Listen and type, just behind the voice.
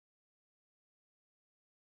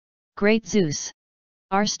great Zeus!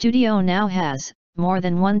 Our studio now has more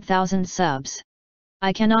than 1,000 subs.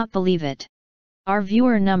 I cannot believe it. Our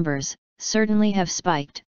viewer numbers certainly have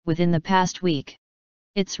spiked within the past week.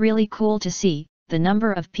 It's really cool to see the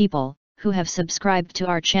number of people who have subscribed to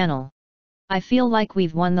our channel. I feel like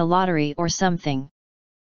we've won the lottery or something.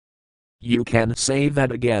 You can say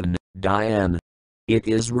that again, Diane. It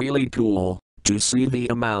is really cool to see the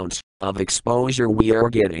amount of exposure we are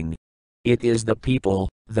getting. It is the people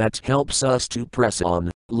that helps us to press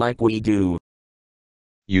on like we do.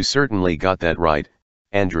 You certainly got that right,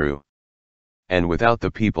 Andrew. And without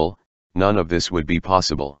the people, none of this would be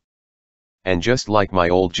possible. And just like my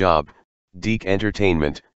old job, Deke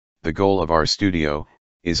Entertainment, the goal of our studio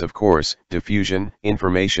is of course diffusion,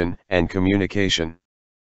 information, and communication.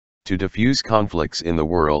 To diffuse conflicts in the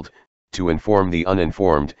world, to inform the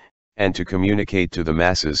uninformed, and to communicate to the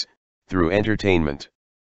masses through entertainment.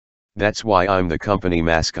 That's why I'm the company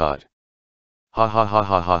mascot. Ha ha ha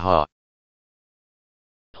ha ha ha.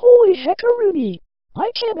 Holy heckaroonie! I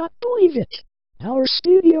cannot believe it! Our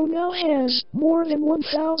studio now has more than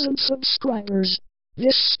 1,000 subscribers.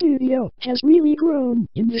 This studio has really grown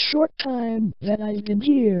in the short time that I've been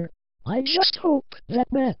here. I just hope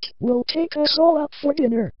that Matt will take us all out for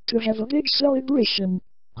dinner to have a big celebration.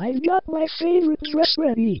 I've got my favorite dress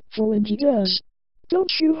ready for when he does.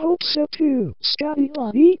 Don't you hope so too, Scotty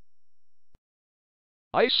Lottie?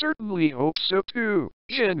 I certainly hope so too,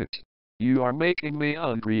 Janet. You are making me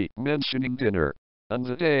hungry mentioning dinner. And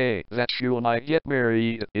the day that you and I get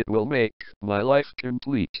married, it will make my life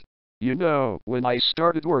complete. You know, when I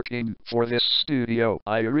started working for this studio,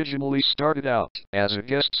 I originally started out as a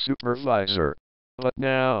guest supervisor. But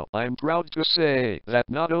now, I'm proud to say that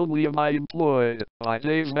not only am I employed by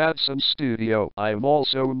Dave Madsen's studio, I am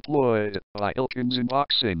also employed by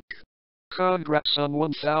Elkinsinboxinc. Congrats on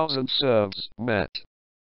 1,000 subs, Matt.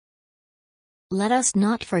 Let us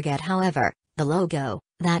not forget, however, the logo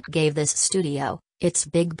that gave this studio its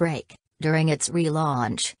big break during its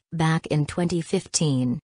relaunch back in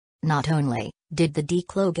 2015. Not only did the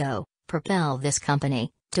Deke logo propel this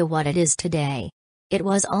company to what it is today, it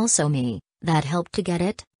was also me that helped to get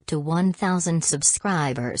it to 1,000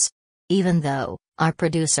 subscribers. Even though our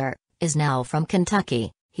producer is now from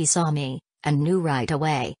Kentucky, he saw me and knew right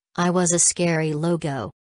away I was a scary logo.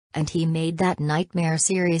 And he made that Nightmare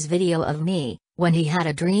series video of me when he had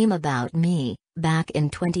a dream about me back in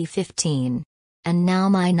 2015. And now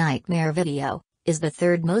my Nightmare video is the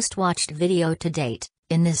third most watched video to date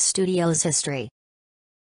in this studio's history.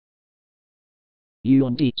 You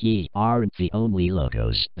and Deke aren't the only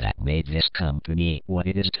logos that made this company what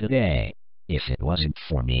it is today. If it wasn't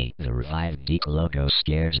for me, the revived Deke logo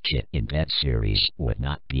Scares Kid in Bed series would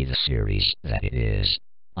not be the series that it is.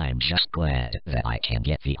 I'm just glad that I can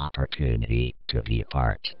get the opportunity to be a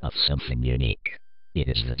part of something unique. It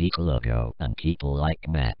is the Deke logo and people like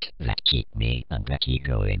Matt that keep me and Becky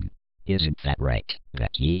going. Isn't that right,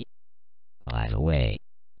 Becky? By the way.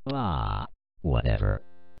 Whatever.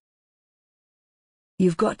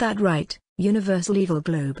 You've got that right, Universal Evil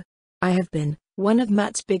Globe. I have been one of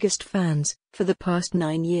Matt's biggest fans for the past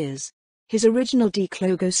 9 years. His original Deke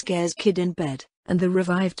logo Scares Kid in Bed, and the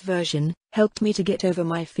revived version, helped me to get over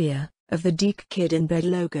my fear of the Deke Kid in Bed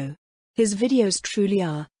logo. His videos truly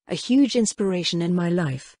are a huge inspiration in my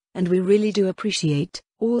life, and we really do appreciate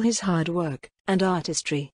all his hard work and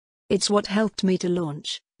artistry. It's what helped me to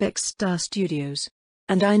launch Beckstar Studios.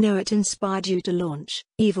 And I know it inspired you to launch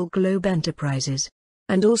Evil Globe Enterprises.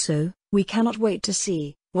 And also, we cannot wait to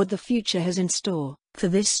see what the future has in store for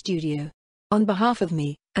this studio. On behalf of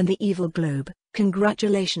me and the Evil Globe,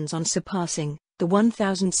 congratulations on surpassing the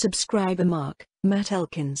 1,000 subscriber mark, Matt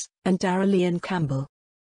Elkins and Darrell Campbell.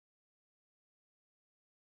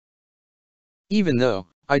 Even though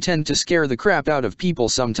I tend to scare the crap out of people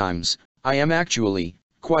sometimes, I am actually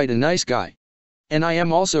quite a nice guy. And I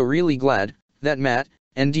am also really glad that Matt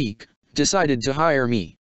and Deke decided to hire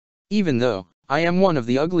me. Even though I am one of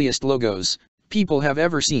the ugliest logos people have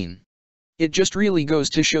ever seen. It just really goes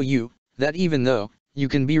to show you that even though you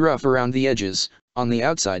can be rough around the edges on the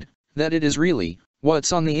outside, that it is really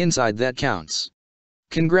what's on the inside that counts.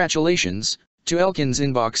 Congratulations to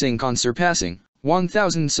Elkinsinboxinc on surpassing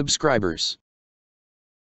 1,000 subscribers.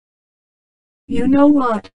 You know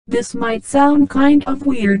what, this might sound kind of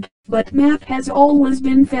weird, but Matt has always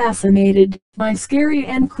been fascinated by scary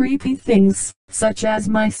and creepy things, such as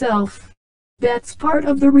myself. That's part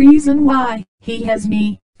of the reason why he has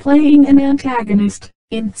me playing an antagonist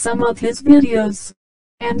in some of his videos.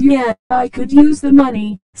 And yeah, I could use the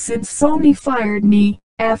money, since Sony fired me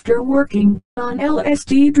after working on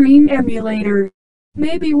LSD Dream Emulator.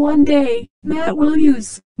 Maybe one day, Matt will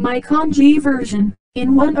use my kanji version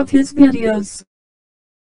in one of his videos.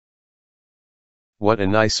 What a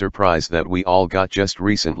nice surprise that we all got just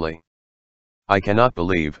recently. I cannot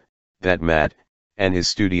believe that Matt and his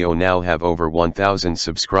studio now have over 1,000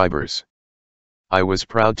 subscribers. I was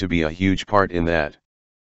proud to be a huge part in that.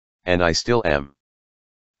 And I still am.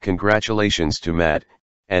 Congratulations to Matt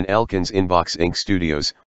and Elkinsinboxinc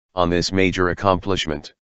Studios on this major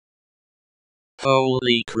accomplishment.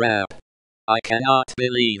 Holy crap. I cannot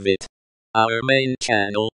believe it. Our main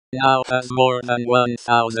channel now has more than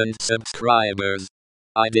 1,000 subscribers.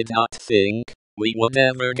 I did not think we would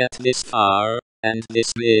ever get this far and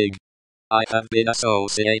this big. I have been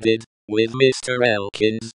associated with Mr.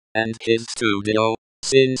 Elkins and his studio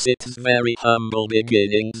since its very humble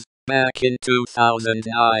beginnings back in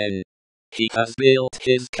 2009. He has built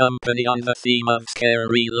his company on the theme of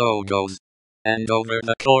scary logos. And over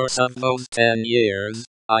the course of those 10 years,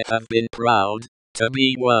 I have been proud to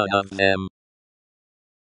be one of them.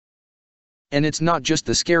 And it's not just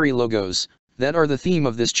the scary logos that are the theme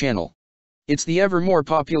of this channel. It's the ever more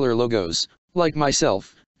popular logos, like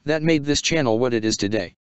myself, that made this channel what it is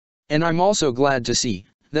today. And I'm also glad to see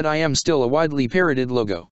that I am still a widely parroted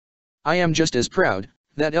logo. I am just as proud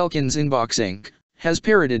that Elkinsinboxinc has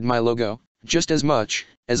parroted my logo just as much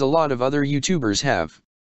as a lot of other YouTubers have.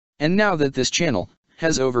 And now that this channel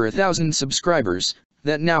has over 1,000 subscribers,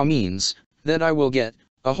 that now means that I will get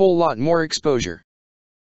a whole lot more exposure.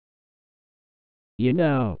 You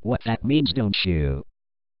know what that means, don't you?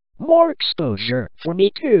 More exposure for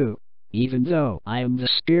me too. Even though I am the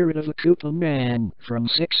spirit of a Koopa man from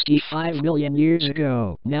 65 million years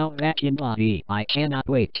ago, now back in body, I cannot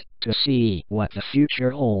wait to see what the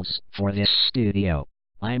future holds for this studio.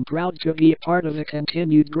 I am proud to be a part of the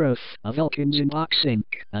continued growth of Elkinsinboxinc,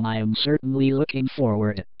 and I am certainly looking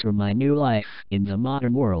forward to my new life in the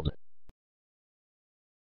modern world.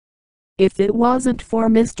 If it wasn't for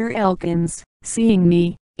Mr. Elkins seeing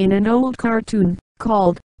me in an old cartoon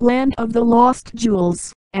called Land of the Lost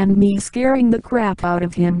Jewels, and me scaring the crap out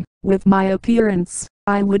of him with my appearance,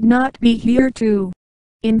 I would not be here too.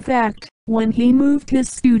 In fact, when he moved his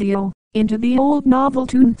studio into the old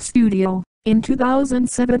Noveltoon studio in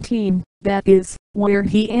 2017, that is where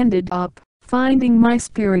he ended up finding my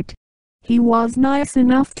spirit. He was nice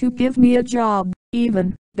enough to give me a job,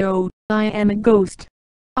 even though I am a ghost.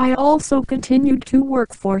 I also continued to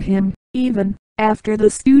work for him, even after the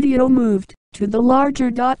studio moved to the larger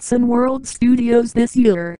Dotson World Studios this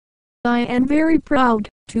year. I am very proud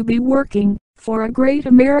to be working for a great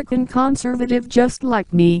American conservative just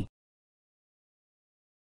like me.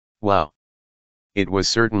 Wow. It was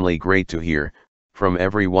certainly great to hear from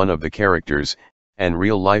every one of the characters and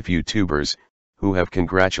real-life YouTubers who have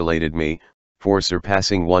congratulated me for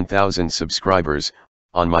surpassing 1,000 subscribers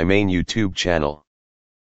on my main YouTube channel.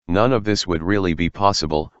 None of this would really be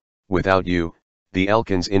possible without you, the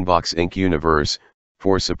Elkinsinboxinc universe,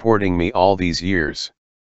 for supporting me all these years.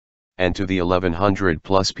 And to the 1,100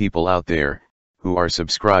 plus people out there who are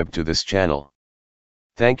subscribed to this channel.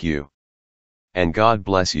 Thank you. And God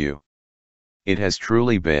bless you. It has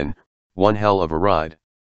truly been one hell of a ride.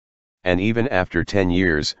 And even after 10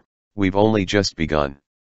 years, we've only just begun.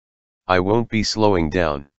 I won't be slowing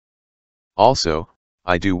down. Also,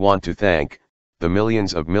 I do want to thank the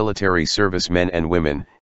millions of military servicemen and women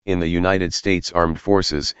in the United States Armed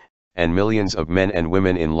Forces, and millions of men and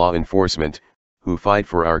women in law enforcement who fight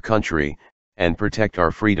for our country and protect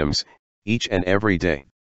our freedoms each and every day.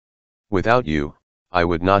 Without you, I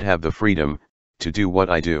would not have the freedom to do what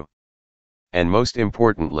I do. And most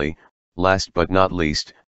importantly, last but not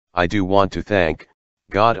least, I do want to thank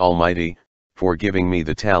God Almighty for giving me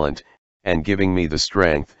the talent and giving me the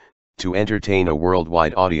strength to entertain a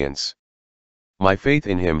worldwide audience. My faith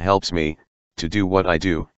in Him helps me to do what I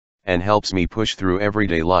do, and helps me push through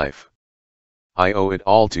everyday life. I owe it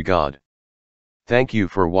all to God. Thank you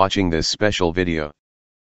for watching this special video.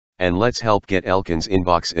 And let's help get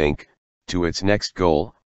Elkinsinboxinc to its next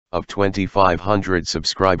goal of 2,500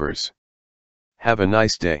 subscribers. Have a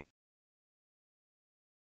nice day.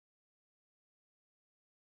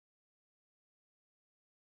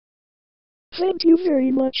 Thank you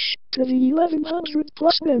very much to the 1,100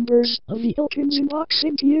 plus members of the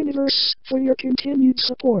Elkinsinboxinc universe for your continued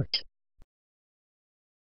support.